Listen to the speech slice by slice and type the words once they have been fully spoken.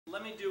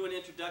Let me do an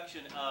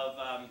introduction of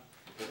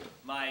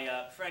my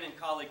friend and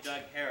colleague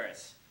Doug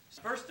Harris.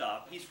 First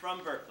off, he's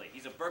from Berkeley.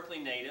 He's a Berkeley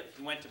native.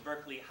 He went to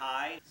Berkeley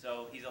High,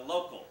 so he's a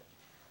local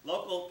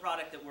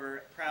product that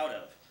we're proud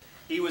of.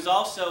 He was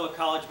also a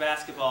college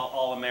basketball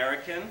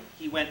All-American.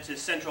 He went to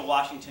Central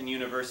Washington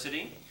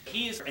University.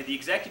 He is the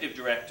executive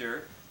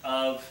director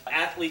of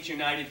Athletes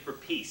United for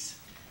Peace.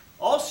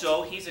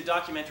 Also, he's a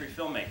documentary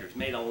filmmaker. He's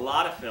made a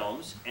lot of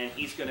films, and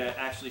he's going to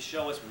actually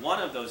show us one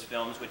of those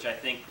films, which I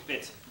think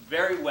fits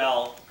very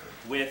well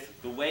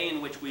with the way in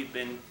which we've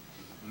been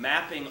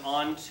mapping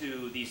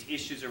onto these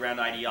issues around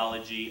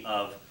ideology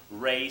of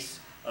race,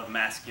 of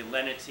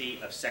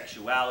masculinity, of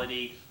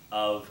sexuality,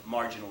 of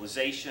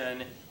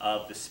marginalization,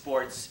 of the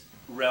sports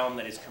realm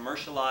that is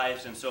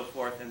commercialized, and so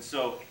forth. And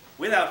so,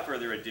 without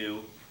further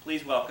ado,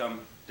 please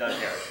welcome Doug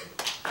Harris.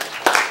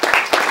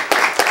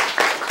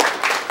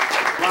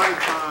 A lot of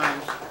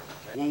times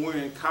when we're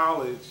in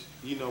college,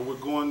 we're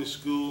going to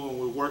school and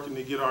we're working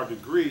to get our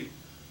degree,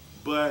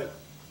 but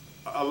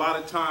a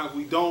lot of times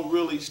we don't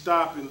really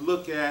stop and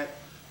look at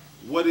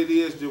what it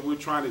is that we're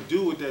trying to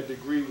do with that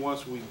degree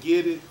once we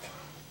get it,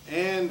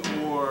 and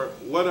or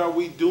what are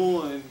we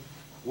doing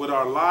with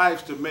our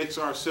lives to make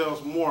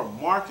ourselves more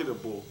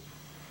marketable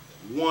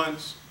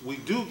once we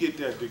do get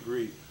that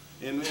degree.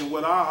 And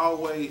what I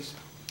always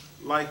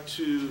like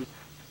to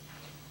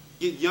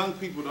get young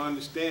people to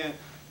understand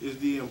is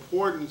the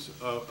importance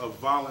of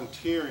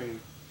volunteering,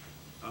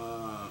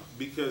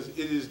 because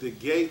it is the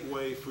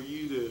gateway for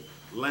you to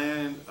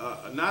land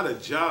not a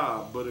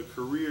job, but a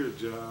career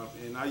job.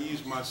 And I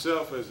use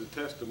myself as a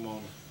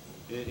testimony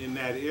in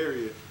that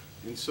area.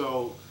 And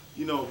so,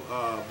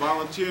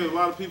 volunteering, a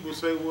lot of people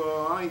say,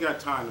 well, I ain't got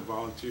time to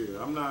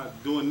volunteer. I'm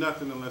not doing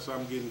nothing unless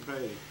I'm getting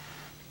paid.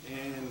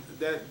 And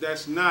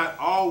that's not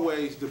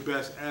always the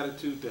best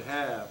attitude to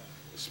have,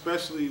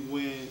 especially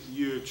when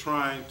you're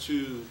trying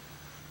to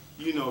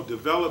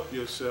develop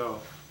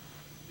yourself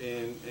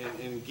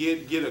and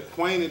get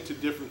acquainted to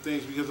different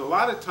things. Because a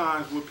lot of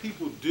times what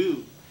people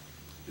do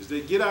is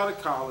they get out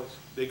of college,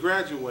 they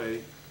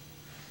graduate,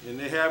 and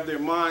they have their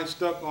mind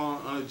stuck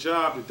on a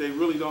job that they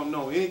really don't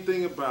know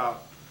anything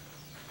about,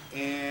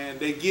 and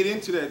they get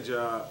into that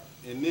job,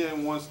 and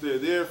then once they're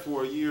there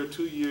for a year or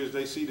 2 years,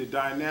 they see the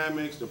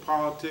dynamics, the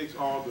politics,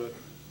 all the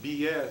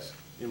BS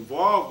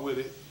involved with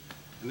it,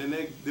 and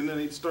then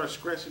they start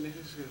scratching their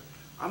heads.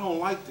 I don't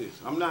like this.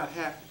 I'm not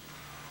happy.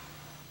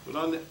 But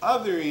on the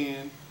other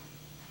end,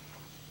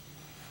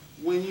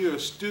 when you're a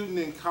student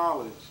in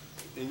college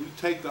and you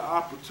take the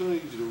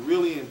opportunity to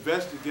really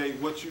investigate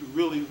what you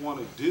really want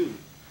to do,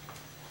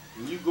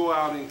 and you go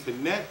out and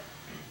connect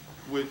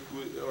with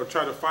or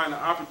try to find an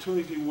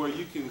opportunity where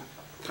you can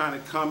kind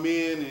of come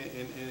in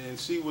and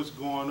see what's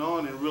going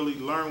on and really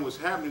learn what's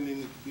happening,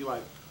 and be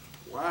like,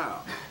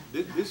 wow,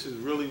 this is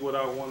really what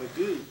I want to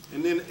do.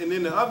 And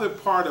then the other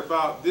part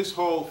about this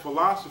whole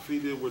philosophy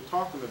that we're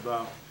talking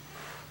about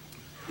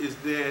is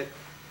that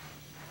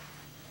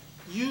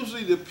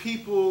usually the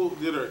people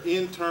that are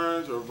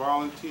interns or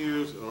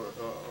volunteers, or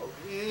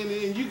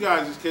in you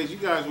guys' case, you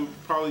guys would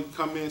probably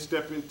come in,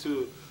 step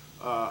into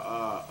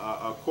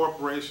a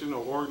corporation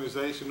or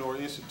organization or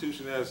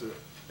institution as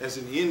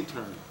an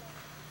intern.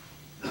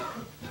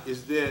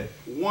 Is that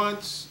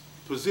once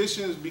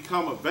positions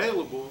become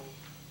available,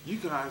 you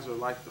guys are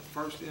like the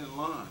first in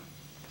line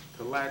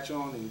to latch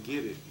on and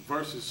get it,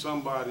 versus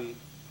somebody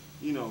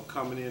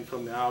coming in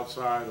from the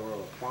outside or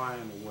applying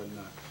or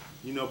whatnot.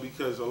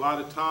 Because a lot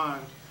of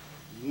times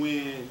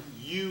when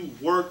you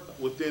work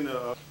within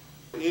a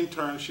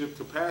internship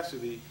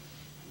capacity,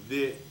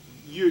 that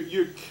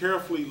you're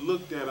carefully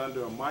looked at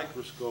under a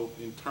microscope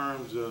in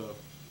terms of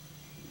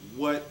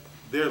what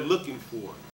they're looking for.